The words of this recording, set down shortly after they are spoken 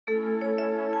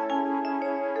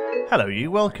Hello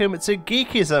you, welcome to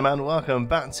Geekism and welcome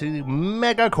back to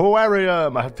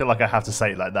Megaquarium. I feel like I have to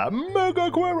say it like that.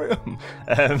 Megaquarium!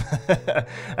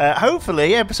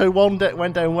 Hopefully episode 1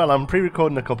 went down well. I'm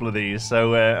pre-recording a couple of these,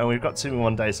 so and we've got 2 in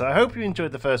one day, so I hope you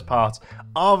enjoyed the first part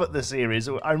of the series.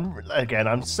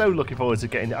 I'm so looking forward to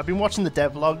getting it. I've been watching the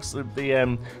devlogs.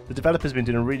 The developer's been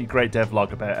doing a really great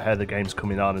devlog about how the game's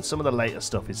coming on, and some of the later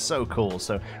stuff is so cool,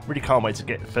 so really can't wait to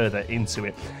get further into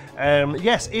it.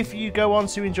 Yes, if you go on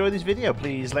to enjoy this video,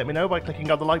 please let me know by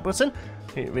clicking on the like button.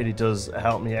 It really does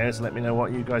help me out, so let me know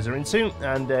what you guys are into.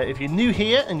 And if you're new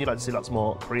here and you'd like to see lots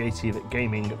more creative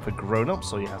gaming for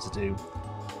grown-ups, all you have to do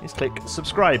is click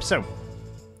subscribe. So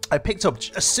I picked up,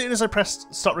 as soon as I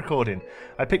pressed stop recording,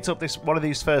 I picked up one of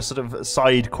these first sort of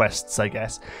side quests, I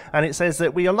guess, and it says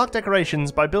that we unlock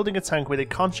decorations by building a tank with a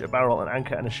conch, a barrel, an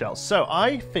anchor, and a shell. So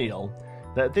I feel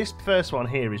that this first one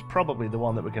here is probably the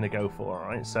one that we're going to go for. All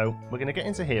right, so we're going to get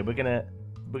into here. We're going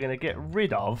to get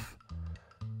rid of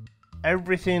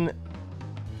everything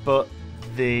but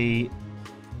the...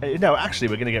 No, actually,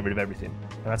 we're going to get rid of everything.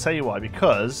 And I'll tell you why.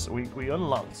 Because we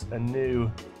unlocked a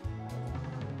new...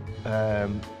 yeah,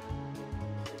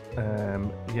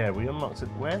 we unlocked it.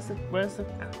 Where's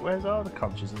all the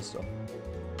conches and stuff?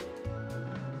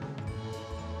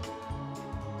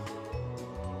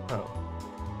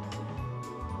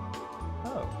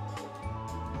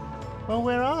 Well,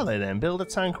 where are they then? Build a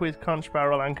tank with conch,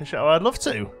 barrel, anchor, shell. Oh, I'd love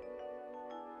to.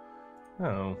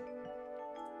 Oh.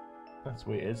 That's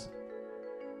weird.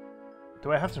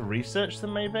 Do I have to research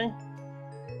them, maybe?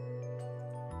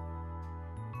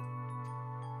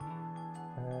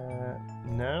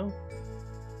 No.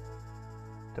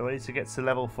 Do I need to get to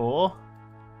level 4?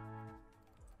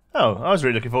 Oh, I was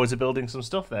really looking forward to building some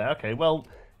stuff there. Okay, well,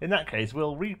 in that case,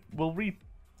 we'll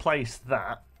replace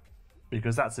that,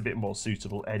 because that's a bit more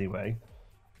suitable anyway.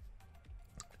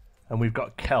 And we've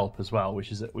got kelp as well,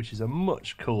 which is a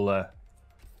much cooler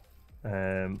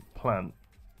plant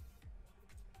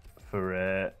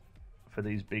for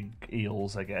these big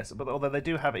eels, I guess. But although they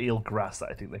do have eel grass that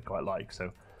I think they quite like,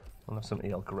 so I'll have some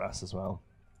eel grass as well.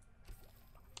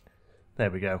 There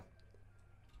we go.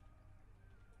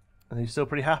 Are they still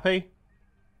pretty happy?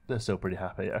 They're still pretty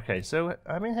happy. Okay, so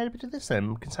I mean, how do we do this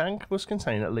then? Tank must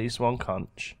contain at least 1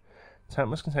 conch. Tank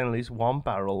must contain at least 1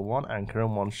 barrel, 1 anchor,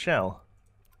 and 1 shell.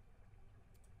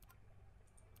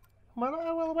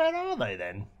 Well, where are they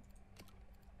then?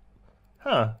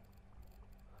 Huh.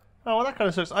 Oh, well, that kind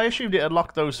of sucks. I assumed it had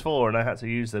locked those 4 and I had to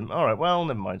use them. Alright, well,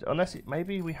 never mind. Unless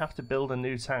maybe we have to build a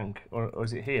new tank. Or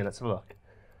is it here? Let's have a look.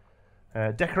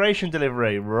 Decoration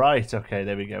delivery. Right, okay,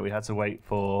 there we go. We had to wait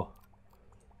for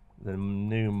the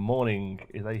new morning.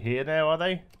 Are they here now, are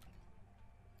they?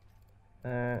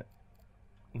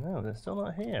 No, they're still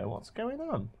not here. What's going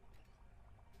on?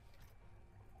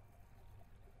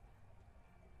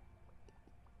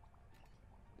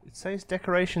 It says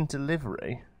decoration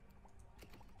delivery.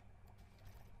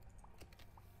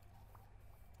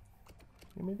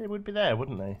 I mean, they would be there,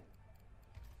 wouldn't they?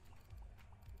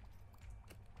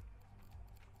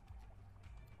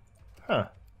 Huh.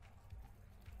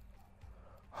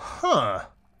 Huh.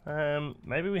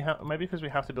 Maybe because we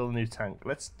have to build a new tank.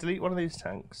 Let's delete one of these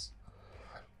tanks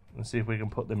and see if we can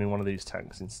put them in one of these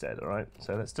tanks instead. All right.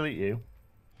 So let's delete you,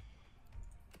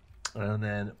 and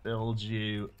then build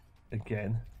you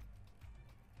again.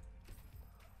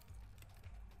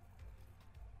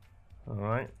 All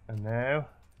right, and now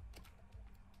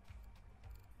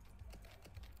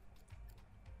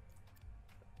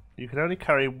you can only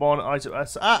carry 1 item.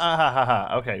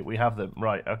 Okay, we have them.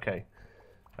 Right, okay.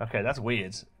 Okay, that's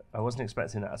weird. I wasn't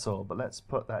expecting that at all, but let's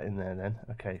put that in there then.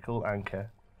 Okay, cool, anchor.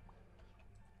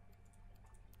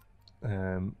 We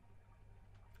have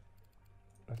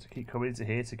to keep coming into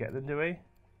here to get them, do we?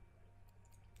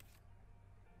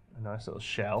 A nice little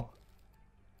shell.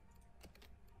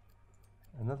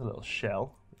 Another little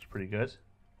shell, which is pretty good.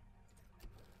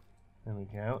 There we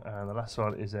go. And the last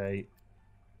one is a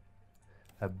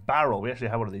barrel. We actually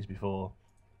had one of these before.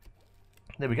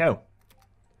 There we go.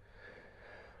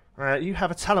 You have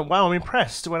a talent. Wow, I'm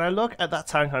impressed. When I look at that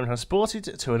tank, I'm transported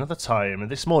to another time. And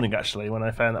this morning, actually, when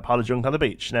I found that pile of junk on the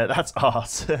beach. Now, that's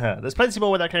art. There's plenty more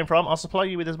where that came from. I'll supply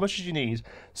you with as much as you need,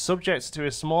 subject to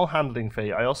a small handling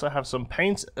fee. I also have some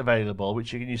paint available,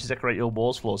 which you can use to decorate your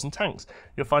walls, floors, and tanks.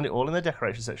 You'll find it all in the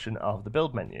decoration section of the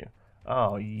build menu.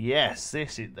 Oh, yes.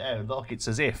 This is there. Look, it's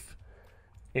as if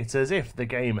the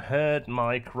game heard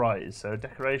my cries. So,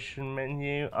 decoration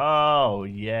menu. Oh,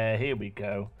 yeah. Here we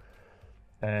go.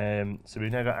 So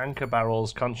we've now got anchor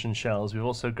barrels, conch and shells. We've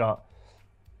also got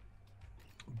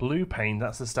blue paint,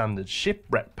 that's the standard.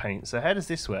 Shipwreck paint. So how does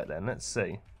this work then? Let's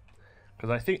see.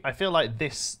 Because I feel like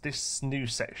this new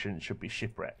section should be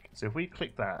shipwreck. So if we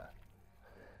click that,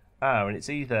 oh, and it's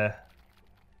either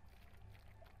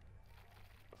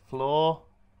floor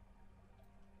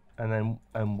and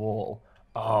wall.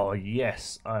 Oh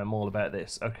yes, I'm all about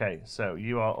this. Okay, so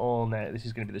you are all now. This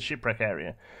is going to be the shipwreck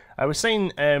area. I was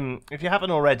saying, if you haven't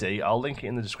already, I'll link it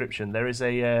in the description. There is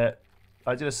a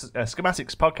I did a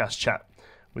schematics podcast chat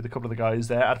with a couple of the guys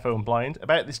there, Adfo and Blind,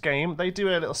 about this game. They do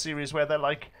a little series where they're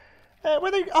like,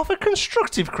 where they offer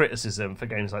constructive criticism for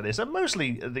games like this, and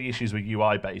mostly the issues were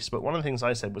UI based. But one of the things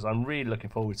I said was I'm really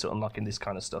looking forward to unlocking this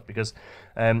kind of stuff because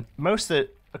most of the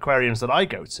aquariums that I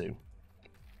go to,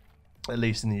 at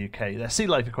least in the UK, they're sea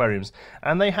life aquariums,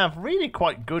 and they have really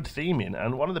quite good theming.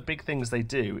 And one of the big things they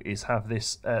do is have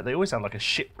this. They always have like a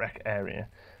shipwreck area,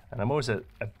 and I'm always a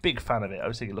big fan of it. I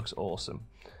always think it looks awesome.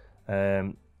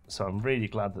 So I'm really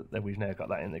glad that we've now got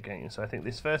that in the game. So I think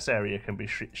this first area can be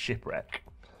shipwreck.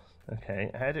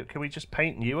 Okay, can we just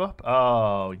paint you up?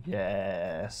 Oh,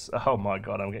 yes. Oh my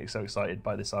god, I'm getting so excited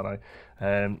by this, aren't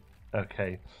I?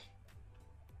 Okay.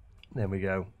 There we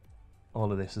go.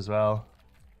 All of this as well.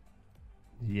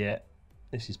 Yeah,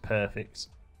 this is perfect.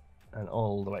 And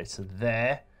all the way to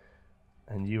there.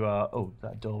 And you are... Oh,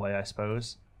 that doorway, I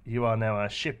suppose. You are now our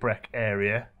shipwreck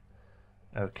area.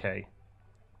 Okay.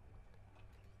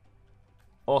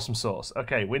 Awesome sauce.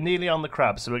 Okay, we're nearly on the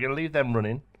crabs, so we're going to leave them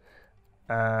running.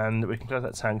 And we can close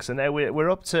that tank. So now we're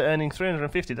up to earning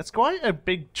 350. That's quite a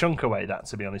big chunk away, that,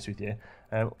 to be honest with you.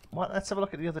 Let's have a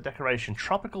look at the other decoration.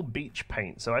 Tropical beach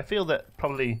paint. So I feel that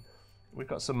probably we've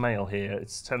got some mail here.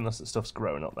 It's telling us that stuff's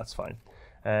growing up. That's fine.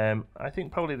 I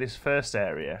think probably this first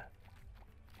area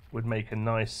would make a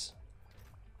nice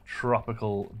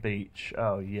tropical beach.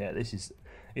 Oh, yeah,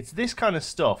 it's this kind of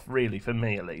stuff, really, for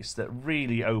me at least, that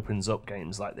really opens up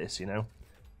games like this, you know?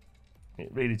 It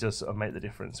really does sort of make the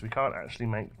difference. We can't actually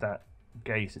make that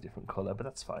gate a different colour, but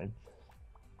that's fine.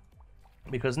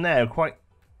 Because now,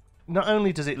 not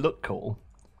only does it look cool,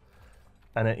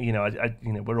 and you know,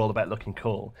 we're all about looking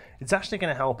cool, it's actually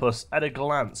going to help us at a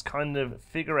glance kind of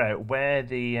figure out where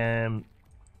the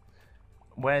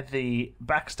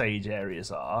backstage areas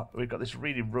are. We've got this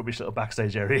really rubbish little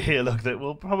backstage area here. Look, that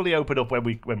will probably open up when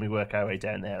we work our way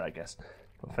down there, I guess.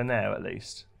 But for now, at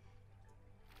least.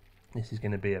 This is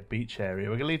going to be a beach area.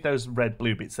 We're going to leave those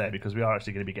red-blue bits there because we are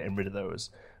actually going to be getting rid of those.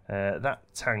 That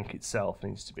tank itself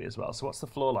needs to be as well. So what's the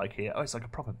floor like here? Oh, it's like a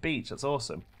proper beach. That's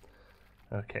awesome.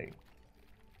 Okay.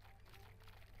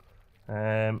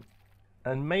 And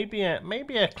maybe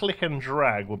a click and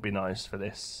drag would be nice for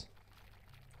this.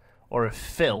 Or a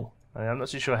fill. I'm not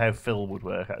too sure how fill would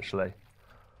work, actually.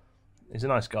 He's a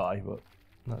nice guy, but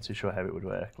not too sure how it would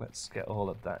work. Let's get all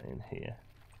of that in here.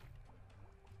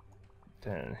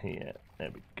 Down here.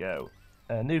 There we go.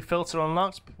 New filter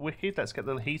unlocked. Wicked. Let's get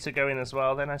the heater going as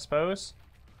well then, I suppose.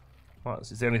 Well,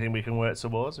 this is the only thing we can work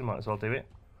towards. We might as well do it.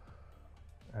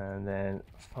 And then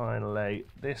finally,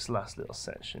 this last little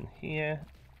section here.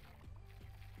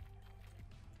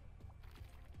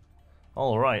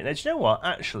 Alright. Now, do you know what?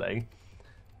 Actually,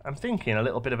 I'm thinking a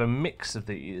little bit of a mix of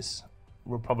these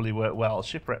will probably work well.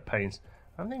 Shipwreck paint.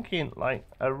 I'm thinking like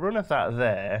a run of that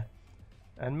there.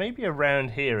 And maybe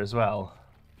around here as well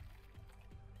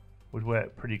would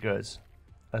work pretty good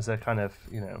as a kind of,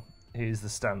 you know, here's the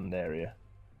stand area.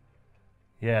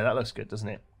 Yeah, that looks good, doesn't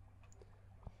it?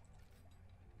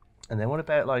 And then what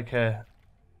about like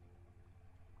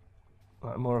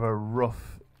more of a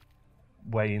rough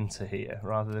way into here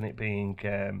rather than it being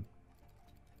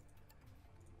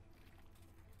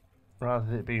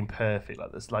perfect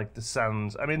like this, like the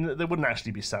sand. I mean, there wouldn't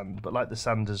actually be sand, but like the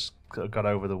sand has got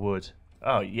over the wood.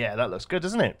 Oh yeah, that looks good,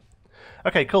 doesn't it?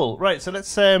 Okay, cool. Right, so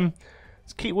let's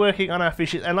keep working on our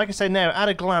fishes. And like I say, now at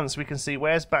a glance we can see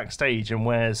where's backstage and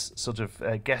where's sort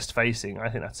of guest facing. I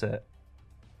think that's a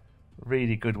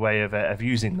really good way of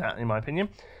using that, in my opinion.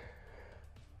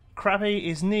 Krabby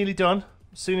is nearly done.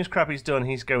 As soon as Krabby's done,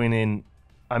 he's going in.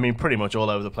 I mean, pretty much all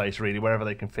over the place, really, wherever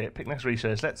they can fit. Picnics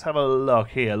research. Let's have a look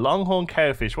here. Longhorn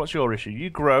cowfish. What's your issue?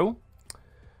 You grow.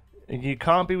 You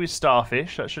can't be with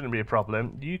starfish. That shouldn't be a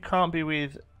problem. You can't be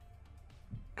with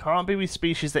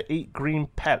species that eat green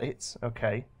pellets.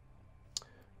 Okay.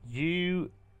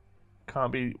 You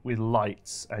can't be with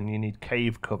lights, and you need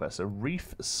cave cover. So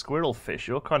reef squirrelfish.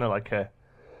 You're kind of like a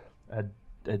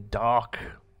dark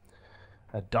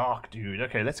dude.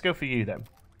 Okay, let's go for you then.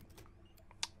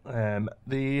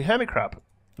 The hermit crab.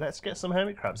 Let's get some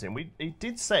hermit crabs in. He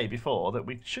did say before that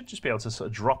we should just be able to sort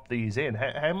of drop these in.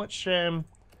 How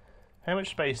much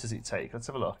space does it take? Let's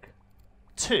have a look.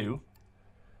 2.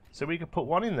 So we could put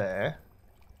one in there.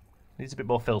 Needs a bit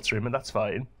more filtering, but that's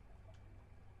fine.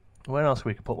 Where else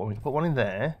we could put one? We could put one in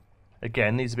there.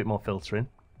 Again, needs a bit more filtering.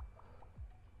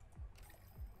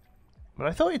 But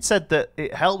I thought it said that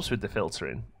it helps with the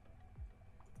filtering.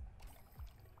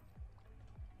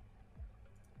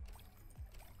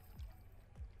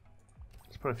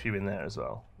 Let's put a few in there as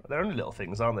well. They're only little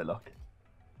things, aren't they? Look,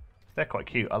 they're quite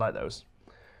cute. I like those.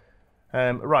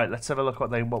 Right, let's have a look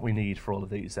what we need for all of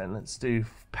these then. Let's do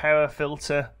power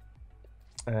filter,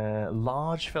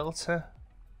 large filter.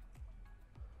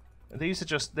 These are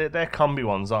just they're combi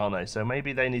ones, aren't they? So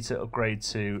maybe they need to upgrade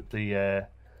to the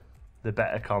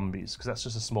better combis, because that's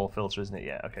just a small filter, isn't it?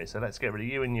 Yeah. Okay, so let's get rid of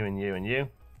you and you and you and you,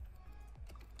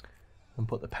 and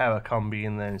put the power combi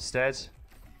in there instead.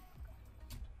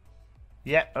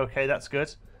 Yeah. Okay, that's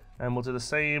good. And we'll do the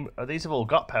same. Oh, these have all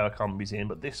got power combis in,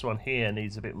 but this one here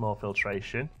needs a bit more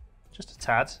filtration. Just a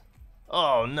tad.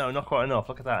 Oh, no, not quite enough.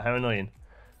 Look at that. How annoying.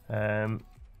 Oh,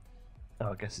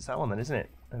 I guess it's that one then, isn't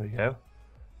it? There we go.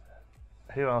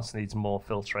 Who else needs more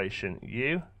filtration?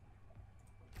 You.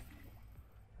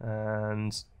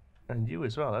 And you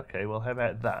as well. Okay, well, how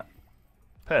about that?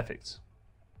 Perfect.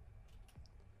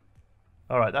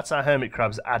 All right, that's our hermit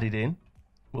crabs added in.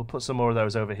 We'll put some more of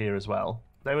those over here as well.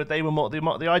 They were more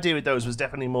the idea with those was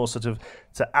definitely more sort of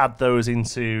to add those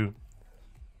into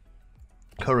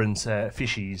current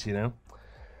fishies, you know.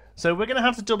 So we're going to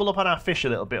have to double up on our fish a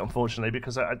little bit, unfortunately,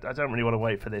 because I don't really want to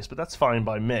wait for this, but that's fine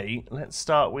by me. Let's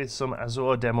start with some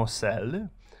Azur de Morcel,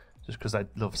 just because I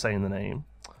love saying the name.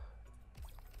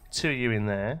 2 of you in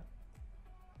there.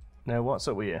 Now, what's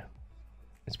up with you?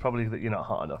 It's probably that you're not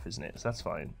hot enough, isn't it? So that's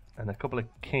fine. And a couple of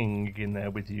king in there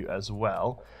with you as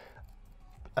well.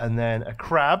 And then a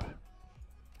crab.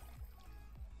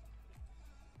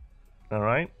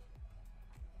 Alright.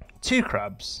 2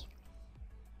 crabs.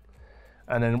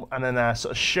 And then our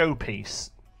sort of showpiece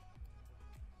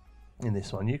in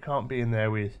this one. You can't be in there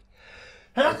with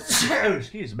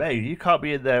excuse me, you can't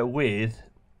be in there with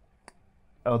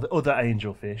the other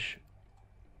angelfish.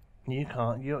 You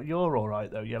can't. You're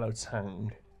alright though, yellow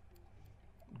tang.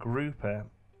 Grouper.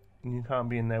 You can't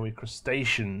be in there with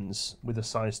crustaceans with a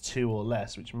size 2 or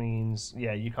less, which means,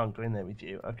 yeah, you can't go in there with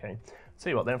you. Okay. Tell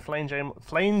you what then, flange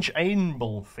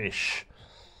anglefish.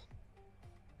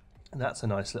 That's a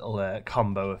nice little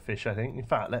combo of fish, I think. In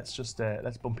fact, let's just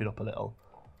let's bump it up a little.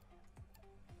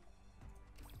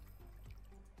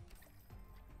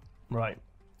 Right.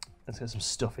 Let's get some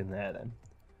stuff in there then.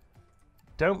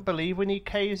 Don't believe we need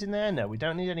caves in there. No, we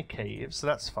don't need any caves, so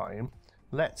that's fine.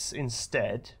 Let's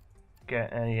instead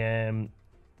get a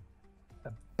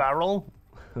barrel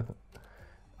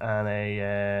and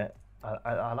I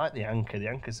like the anchor. The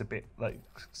anchor's a bit like,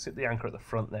 sit the anchor at the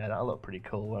front there. That'll look pretty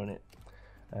cool, won't it?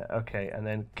 Okay, and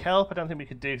then kelp I don't think we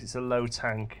could do because it's a low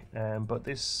tank, but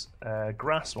this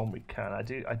grass one we can. I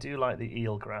do like the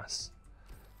eel grass.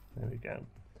 There we go.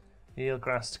 Eel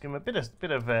grass to give them a bit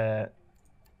of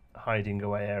hiding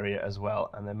away area as well,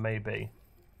 and then maybe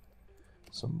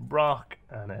some rock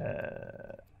and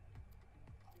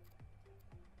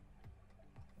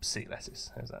sea lettuce.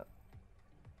 How's that?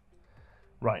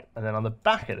 Right, and then on the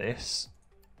back of this,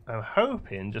 I'm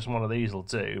hoping just one of these will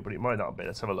do, but it might not be.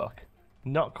 Let's have a look.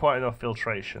 Not quite enough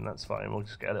filtration, that's fine. We'll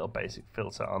just get a little basic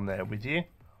filter on there with you.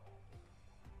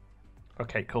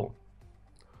 Okay, cool.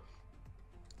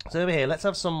 So over here, let's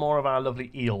have some more of our lovely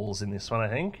eels in this one, I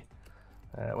think.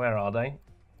 Where are they?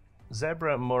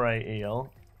 Zebra moray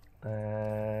eel.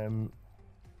 2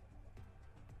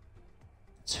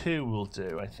 will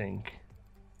do, I think.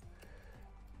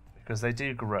 Because they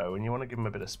do grow, and you want to give them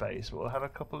a bit of space. But we'll have a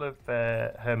couple of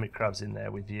hermit crabs in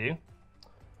there with you.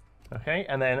 Okay,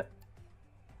 and then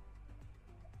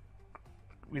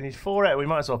we need 4 out. We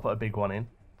might as well put a big one in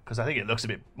because I think it looks a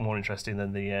bit more interesting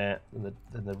than the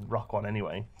rock one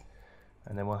anyway.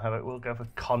 And then we'll go for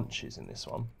conches in this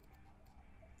one,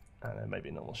 and then maybe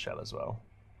a normal shell as well.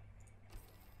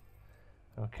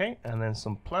 Okay, and then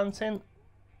some planting,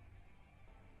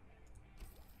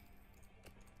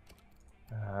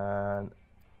 and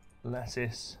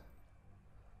lettuce.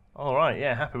 All right,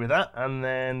 yeah, happy with that. And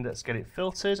then let's get it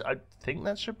filtered. I think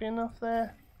that should be enough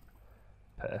there.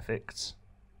 Perfect.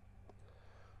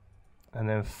 And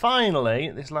then finally,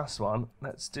 this last one,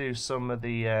 let's do some of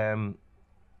the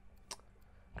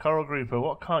coral grouper.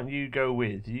 What can't you go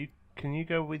with? Can you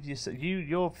go with yourself?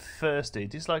 You're thirsty.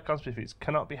 Dislike constant foods.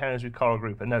 Cannot be housed with coral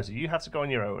grouper. No, so you have to go on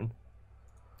your own.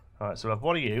 All right, so we'll have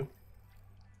one of you.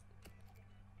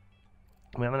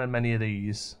 We haven't had many of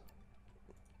these.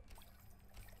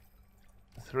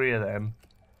 3 of them,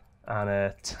 and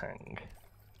a tang.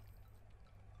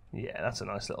 Yeah, that's a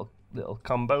nice little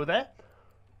combo there.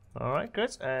 Alright,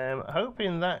 good.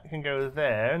 Hoping that can go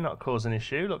there, not cause an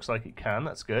issue. Looks like it can,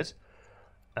 that's good.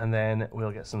 And then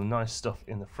we'll get some nice stuff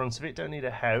in the front of it. Don't need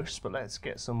a house, but let's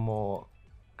get some more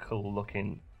cool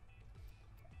looking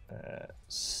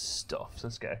stuff. So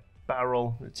let's get a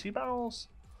barrel. 2 barrels?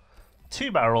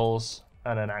 2 barrels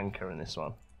and an anchor in this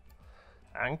one.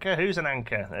 Anchor? Who's an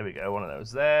anchor? There we go, one of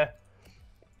those there.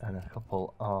 And a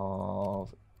couple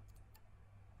of...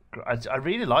 I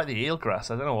really like the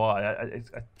eelgrass. I don't know why. I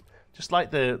just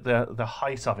like the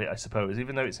height of it, I suppose,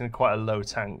 even though it's in quite a low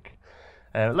tank.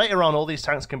 Later on, all these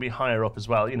tanks can be higher up as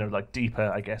well, you know, like deeper,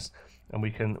 I guess, and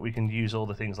we can use all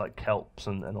the things like kelps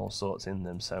and all sorts in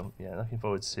them. So yeah, looking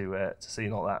forward to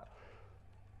seeing all that.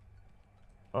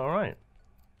 All right,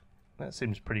 that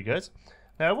seems pretty good.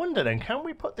 Now I wonder then, can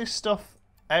we put this stuff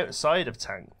outside of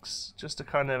tanks just to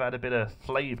kind of add a bit of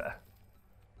flavour?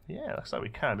 Yeah, looks like we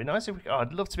can. It'd be nice if we. Oh,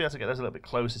 I'd love to be able to get those a little bit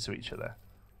closer to each other.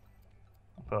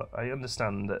 But I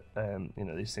understand that you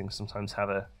know, these things sometimes have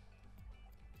a,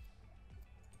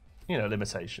 you know,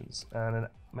 limitations, and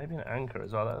maybe an anchor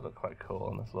as well. That would look quite cool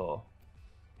on the floor.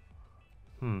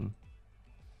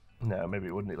 No, maybe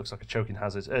it wouldn't. It looks like a choking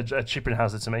hazard, a chipping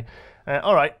hazard to me.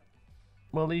 All right,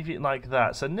 we'll leave it like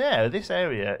that. So now this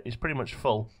area is pretty much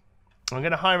full. I'm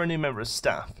going to hire a new member of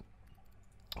staff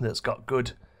that's got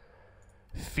good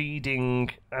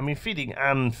feeding. I mean, feeding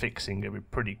and fixing would be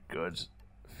pretty good.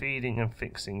 Feeding and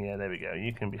fixing, yeah, there we go.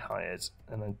 You can be hired,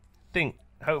 and I think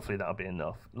hopefully that'll be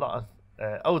enough. A lot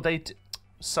of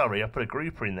sorry, I put a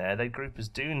grouper in there. They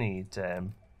groupers do need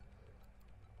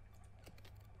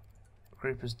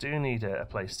a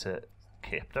place to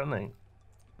kip, don't they?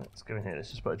 Let's go in here.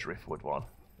 Let's just put a driftwood one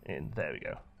in. There we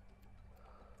go.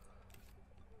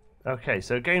 Okay,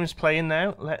 so game's playing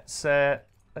now. Let's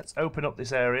open up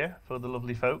this area for the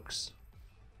lovely folks.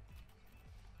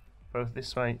 Both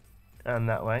this way and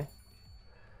that way.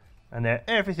 And now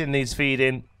everything needs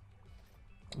feeding.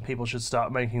 People should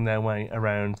start making their way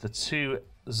around the 2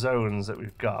 zones that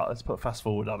we've got. Let's put fast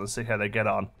forward on and see how they get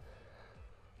on.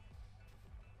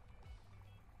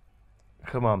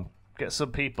 Come on, get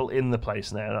some people in the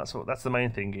place now. That's the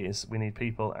main thing is we need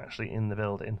people actually in the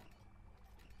building.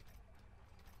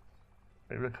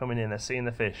 People are coming in, they're seeing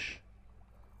the fish.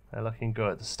 They're looking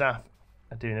good. The staff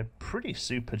are doing a pretty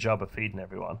super job of feeding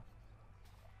everyone.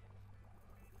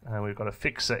 And we've got a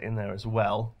fixer in there as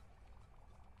well,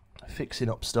 fixing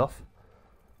up stuff.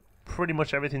 Pretty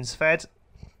much everything's fed.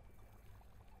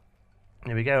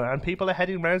 There we go, and people are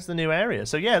heading round to the new area.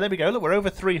 So yeah, there we go. Look, we're over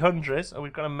 300. Oh,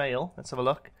 we've got a male. Let's have a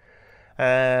look.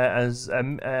 As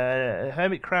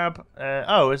hermit crab.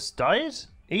 Has died.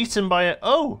 Eaten by a.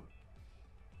 Oh.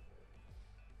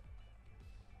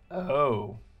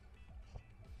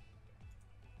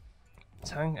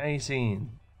 Tank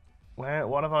 18.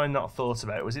 What have I not thought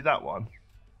about? Was it that one?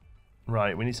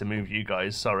 Right, we need to move you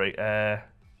guys. Sorry.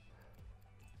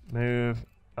 Move.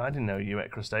 I didn't know you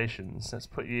ate crustaceans. Let's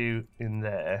put you in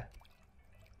there.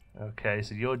 Okay,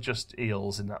 so you're just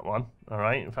eels in that one.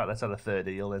 Alright, in fact, let's add a 3rd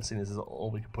eel then, seeing as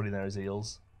all we can put in there is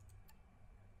eels.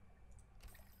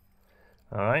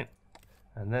 Alright,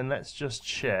 and then let's just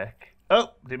check.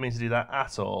 Oh, didn't mean to do that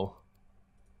at all.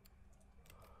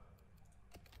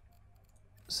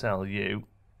 Sell you.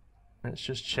 Let's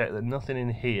just check that nothing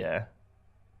in here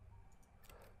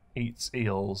eats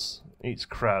eels, eats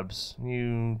crabs.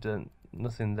 You don't.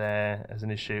 Nothing there as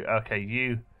an issue. Okay,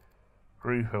 you,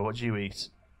 grouper, what do you eat?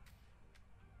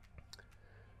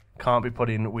 Can't be put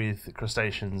in with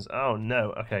crustaceans. Oh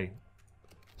no. Okay.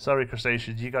 Sorry,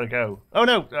 crustaceans. You gotta go. Oh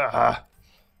no. Ah,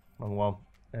 wrong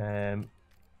one.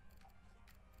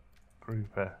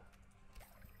 Grouper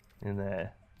in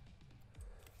there.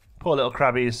 Poor little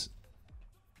crabbies.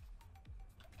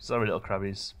 Sorry, little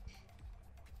crabbies.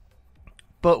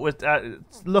 But with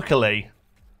luckily,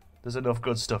 there's enough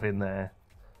good stuff in there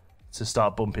to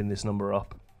start bumping this number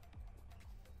up.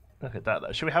 Look at that,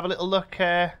 though. Should we have a little look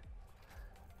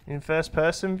in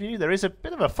first-person view? There is a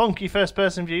bit of a funky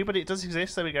first-person view, but it does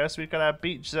exist. There we go. So we've got our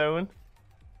beach zone.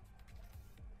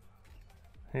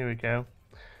 Here we go.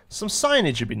 Some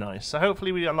signage would be nice. So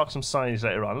hopefully we unlock some signage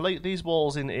later on. Like these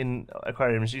walls in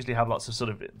aquariums usually have lots of sort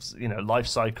of, you know, life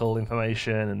cycle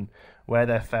information and where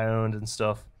they're found and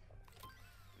stuff.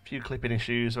 A few clipping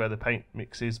issues where the paint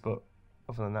mixes, but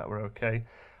other than that we're okay.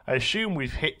 I assume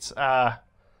we've hit our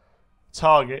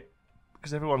target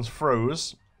because everyone's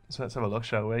froze. So let's have a look,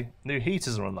 shall we? New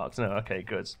heaters are unlocked. No, okay,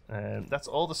 good. That's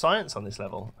all the science on this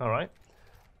level. All right.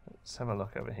 Let's have a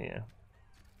look over here.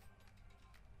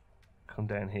 Come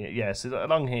down here. Yeah, so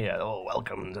along here. Oh,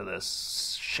 welcome to the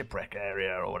shipwreck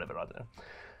area or whatever, I don't know.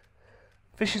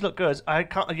 Fishes look good. I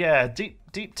can't. Yeah,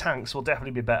 deep tanks will definitely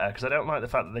be better because I don't like the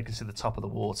fact that they can see the top of the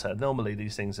water. Normally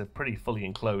these things are pretty fully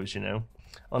enclosed, you know,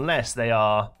 unless they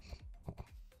are.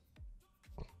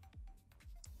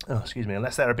 Oh, excuse me.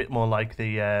 Unless they're a bit more like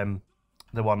the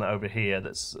one over here.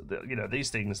 That's you know, these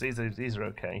things. These are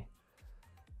okay.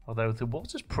 Although the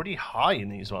water's pretty high in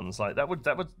these ones, like that would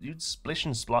you'd splish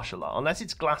and splosh a lot. Unless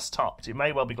it's glass topped, it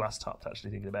may well be glass topped.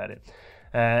 Actually, thinking about it.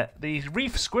 The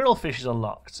reef squirrelfish is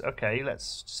unlocked. Okay,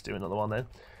 let's just do another one then.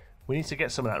 We need to get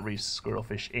some of that reef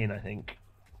squirrelfish in, I think.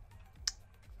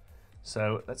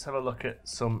 So let's have a look at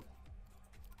some.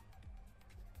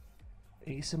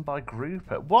 Eaten by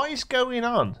grouper. What is going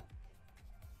on?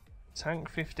 Tank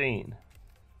 15.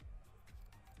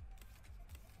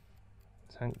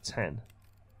 Tank 10.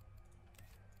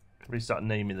 Could we start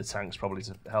naming the tanks probably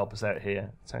to help us out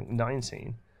here? Tank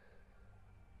 19.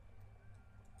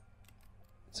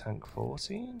 Tank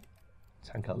 14?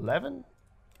 Tank 11?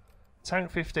 Tank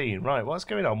 15. Right, what's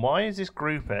going on? Why is this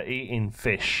grouper eating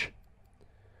fish?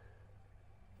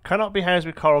 Cannot be housed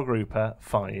with coral grouper.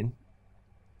 Fine.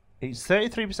 Eats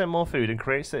 33% more food and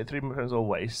creates 33% more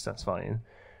waste. That's fine.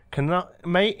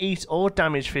 May eat or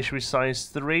damage fish with size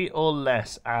 3 or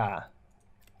less. Ah.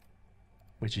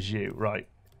 Which is you. Right.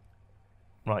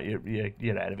 Right,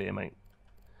 you're out of here, mate.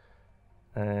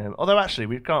 Although, actually,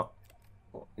 we've got...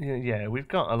 Yeah, we've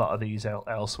got a lot of these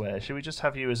elsewhere. Should we just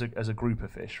have you as a group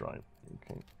of fish, right?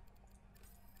 Okay.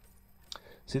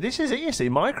 So this is it, you see,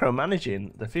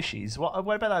 micromanaging the fishies. What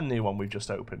about that new one we've just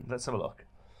opened? Let's have a look.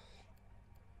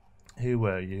 Who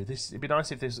were you? It'd be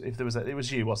nice if there was it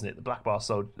was you, wasn't it? The black bar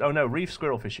sold. Oh no, reef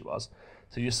squirrelfish it was.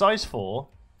 So you're size 4.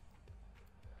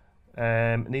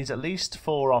 Needs at least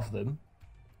 4 of them.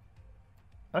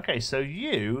 Okay, so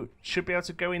you should be able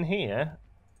to go in here.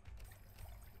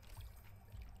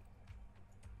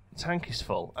 Tank is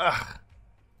full. Ugh.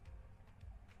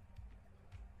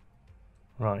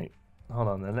 Right. Hold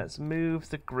on then. Let's move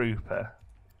the grouper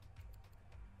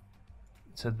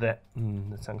to the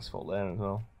tank's full there as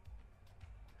well.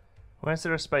 Where's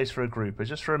there a space for a grouper?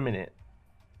 Just for a minute.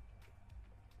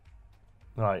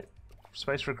 Right.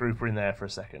 Space for a grouper in there for a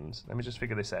second. Let me just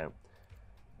figure this out.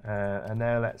 And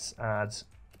now let's add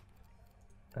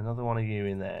another one of you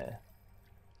in there.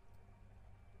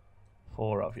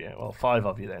 4 of you. Well, 5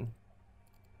 of you then.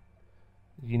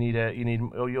 You need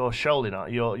you're shoaling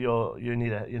out. You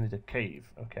need a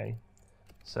cave. Okay.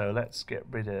 So let's get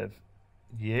rid of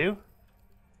you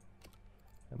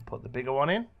and put the bigger one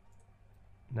in.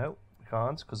 No, we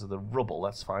can't because of the rubble.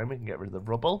 That's fine. We can get rid of the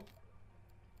rubble.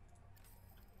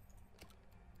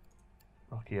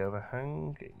 Rocky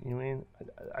overhang. Get you in.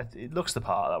 It looks the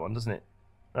part, that one, doesn't it?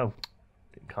 Oh,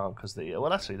 it can't because the...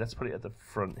 Well, actually, let's put it at the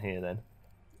front here then.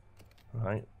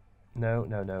 Right. No.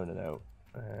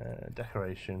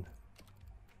 Decoration.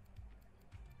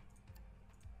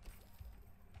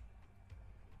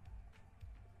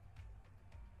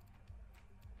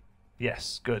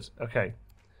 Yes, good. Okay.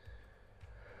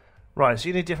 Right, so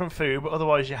you need different food, but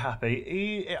otherwise you're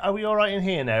happy. Are we alright in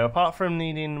here now? Apart from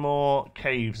needing more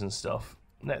caves and stuff.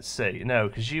 Let's see. No,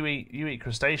 because you eat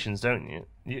crustaceans, don't you?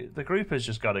 The groupers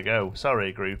just got to go.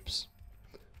 Sorry, groups.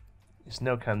 It's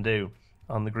no can do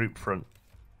on the group front.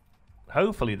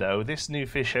 Hopefully, though, this new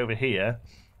fish over here...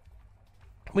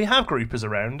 We have groupers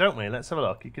around, don't we? Let's have a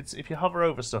look. You could, if you hover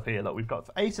over stuff here, look, we've got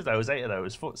 8 of those, 8 of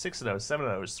those, 6 of those, 7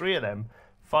 of those, 3 of them,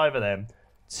 5 of them,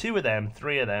 2 of them,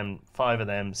 3 of them, 5 of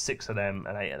them, 6 of them,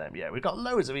 and 8 of them. Yeah, we've got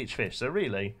loads of each fish. So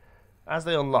really, as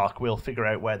they unlock, we'll figure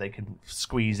out where they can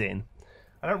squeeze in.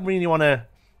 I don't really want to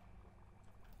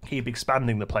keep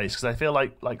expanding the place because I feel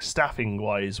like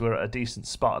staffing-wise, we're at a decent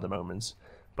spot at the moment.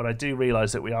 But I do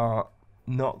realise that we are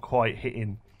not quite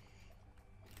hitting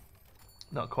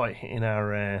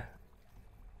our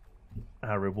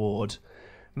reward.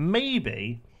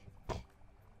 Maybe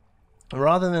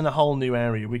rather than a whole new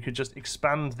area, we could just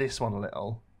expand this one a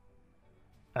little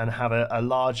and have a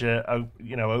larger,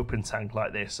 open tank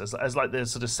like this as like the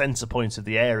sort of centre point of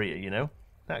the area. You know,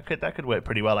 that could work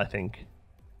pretty well, I think.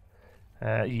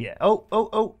 Yeah. Oh!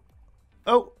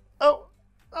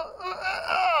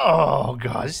 Oh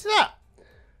God! See that?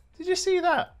 Did you see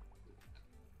that?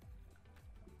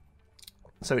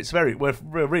 So it's we're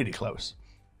really close.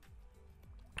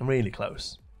 Really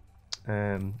close.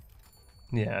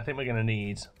 Yeah, I think we're going to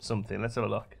need something. Let's have a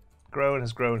look. Grown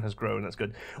has grown. That's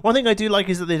good. One thing I do like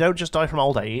is that they don't just die from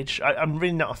old age. I'm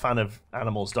really not a fan of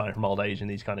animals dying from old age in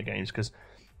these kind of games because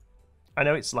I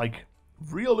know it's like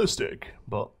realistic,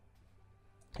 but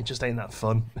it just ain't that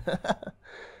fun.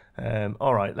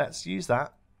 All right, let's use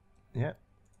that. Yeah,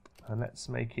 and let's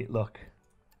make it look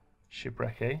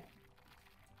shipwrecky.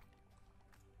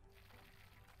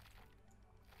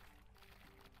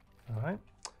 Alright.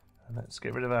 And let's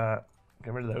get rid of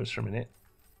those for a minute.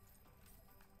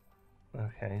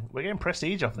 Okay. We're getting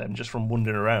prestige off them just from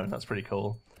wandering around. That's pretty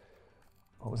cool.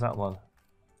 What was that one?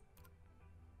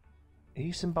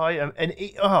 Eaten by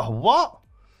oh, what?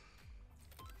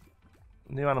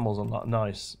 New animals unlocked.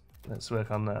 Nice. Let's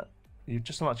work on that. You've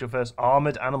just unlocked your first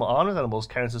armored animal. Armored animals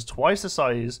count as twice the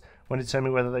size when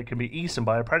determining whether they can be eaten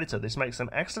by a predator. This makes them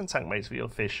excellent tank mates for your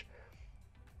fish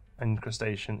and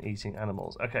crustacean eating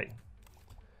animals. Okay.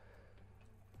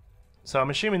 So I'm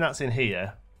assuming that's in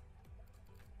here.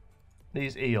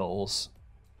 These eels.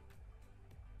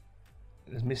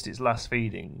 It has missed its last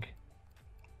feeding.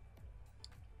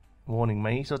 Warning,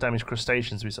 may eat or damage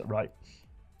crustaceans. Right.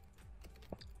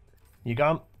 You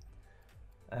gone?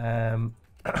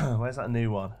 Where's that new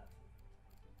one?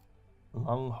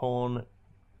 Longhorn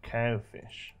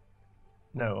cowfish.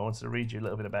 No, I wanted to read you a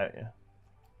little bit about you.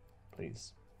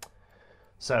 Please.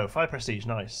 So, 5 prestige,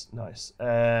 nice, nice.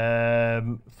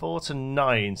 4 to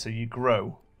 9, so you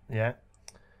grow, yeah?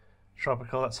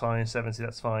 Tropical, that's fine. 70,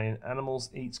 that's fine. Animals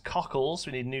eats cockles,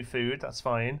 we need new food, that's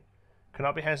fine.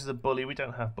 Cannot be housed as a bully, we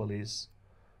don't have bullies.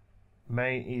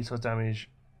 May eat or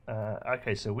damage.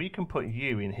 Okay, so we can put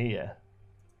you in here.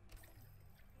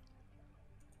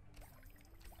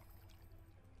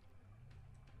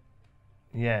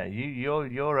 Yeah,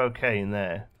 you're okay in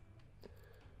there.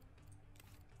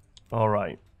 All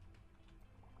right.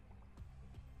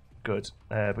 Good.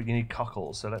 But you need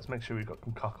cockles, so let's make sure we've got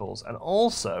some cockles. And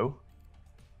also,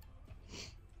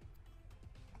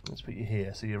 let's put you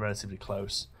here, so you're relatively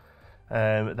close.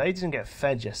 They didn't get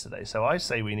fed yesterday, so I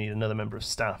say we need another member of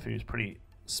staff who's pretty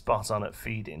spot on at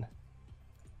feeding.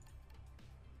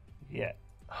 Yeah,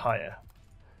 higher.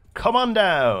 Come on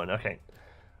down. Okay.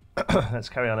 Let's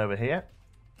carry on over here.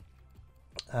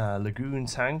 Lagoon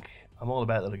tank. I'm all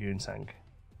about the lagoon tank.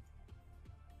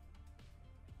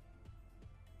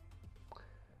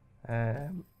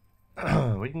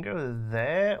 We can go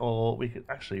there, or we could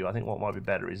actually. I think what might be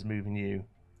better is moving you.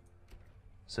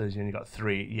 So you only got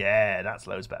 3. Yeah, that's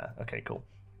loads better. Okay, cool.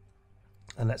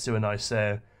 And let's do a nice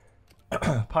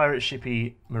pirate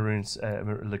shippy maroon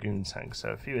lagoon tank. So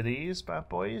a few of these bad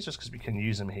boys, just because we can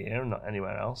use them here and not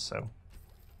anywhere else. So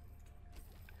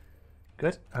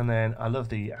good. And then I love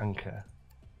the anchor.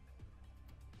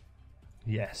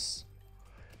 Yes.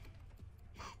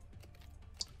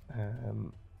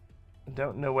 I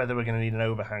don't know whether we're going to need an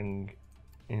overhang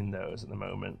in those at the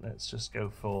moment. Let's just go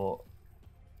for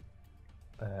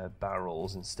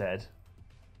barrels instead.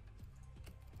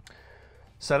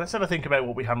 So let's have a think about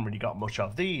what we haven't really got much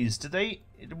of. These, do they?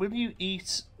 Will you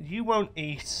eat? You won't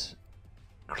eat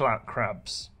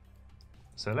crabs.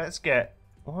 So let's get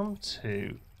 1,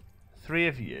 2, 3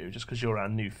 of you, just because you're our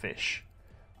new fish.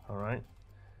 All right,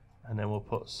 and then we'll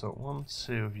put 1,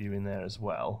 2 of you in there as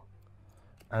well,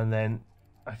 and then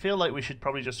I feel like we should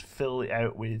probably just fill it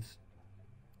out with.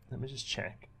 Let me just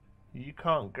check. You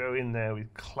can't go in there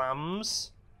with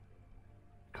clams.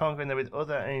 Can't go in there with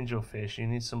other angelfish. You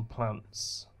need some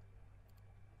plants.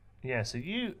 Yeah,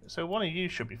 so one of you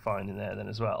should be fine in there then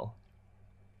as well.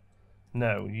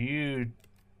 No, you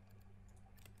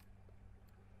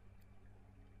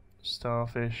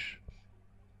starfish.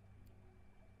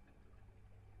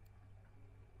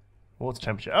 Water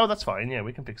temperature. Oh, that's fine. Yeah,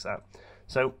 we can fix that.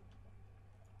 So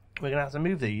we're gonna have to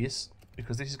move these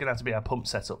because this is gonna have to be our pump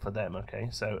setup for them. Okay,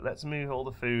 so let's move all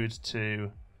the food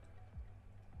to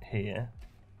here.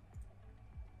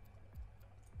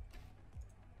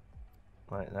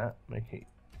 Like that, make it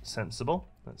sensible.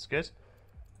 That's good.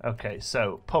 Okay,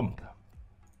 so pump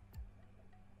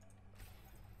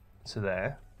to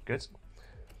there. Good.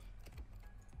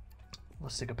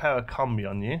 Let's stick a power combi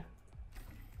on you.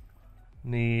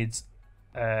 Needs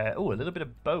a little bit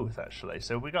of both actually.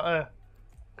 So we got a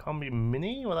combi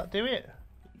mini. Will that do it?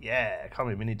 Yeah,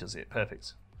 combi mini does it.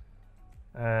 Perfect.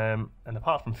 And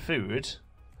apart from food,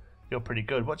 you're pretty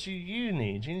good. What do you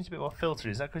need? You need a bit more filter.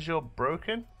 Is that because you're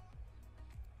broken?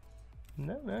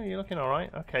 No, you're looking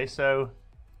alright. Okay, so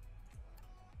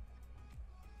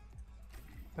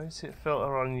basic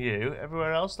filter on you.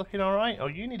 Everywhere else looking alright? Oh,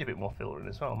 you need a bit more filtering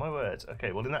as well, my word.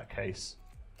 Okay, well in that case,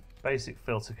 basic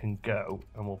filter can go,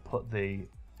 and we'll put the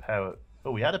power.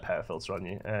 Oh, we had a power filter on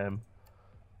you.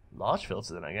 Large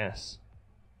filter then, I guess.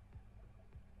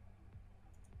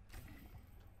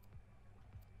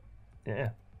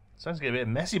 Yeah. Sounds to get a bit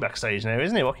messy backstage now,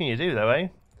 isn't it? What can you do though, eh?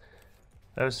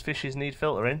 Those fishes need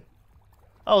filtering.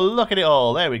 Oh, look at it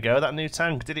all. There we go. That new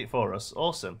tank did it for us.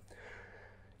 Awesome.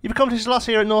 You've accomplished a lot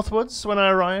here at Northwoods. When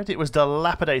I arrived, it was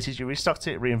dilapidated. You restocked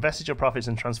it, reinvested your profits,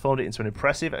 and transformed it into an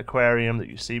impressive aquarium that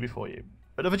you see before you.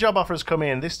 Another job offer has come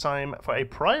in, this time for a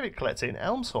private collector in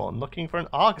Elmshorn looking for an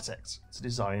architect to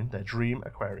design their dream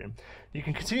aquarium. You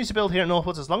can continue to build here at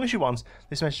Northwood as long as you want.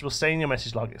 This message will stay in your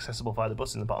message log, accessible via the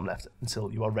button in the bottom left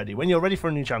until you are ready. When you're ready for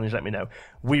a new challenge, let me know.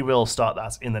 We will start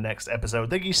that in the next episode.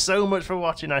 Thank you so much for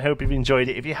watching. I hope you've enjoyed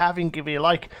it. If you haven't, give me a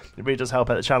like. It really does help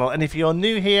out the channel. And if you're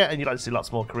new here and you'd like to see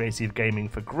lots more creative gaming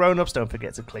for grown-ups, don't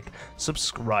forget to click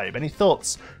subscribe. Any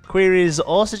thoughts, queries,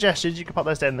 or suggestions, you can pop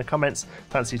those down in the comments.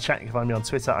 Fancy chat, you can find me on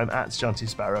Twitter. I'm at John T.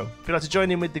 Sparrow. If you'd like to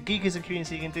join in with the Geekism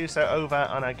community, you can do so over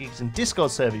on our Geekism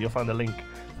Discord server. You'll find the link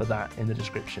for that in the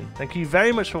description. Thank you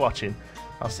very much for watching.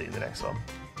 I'll see you in the next one.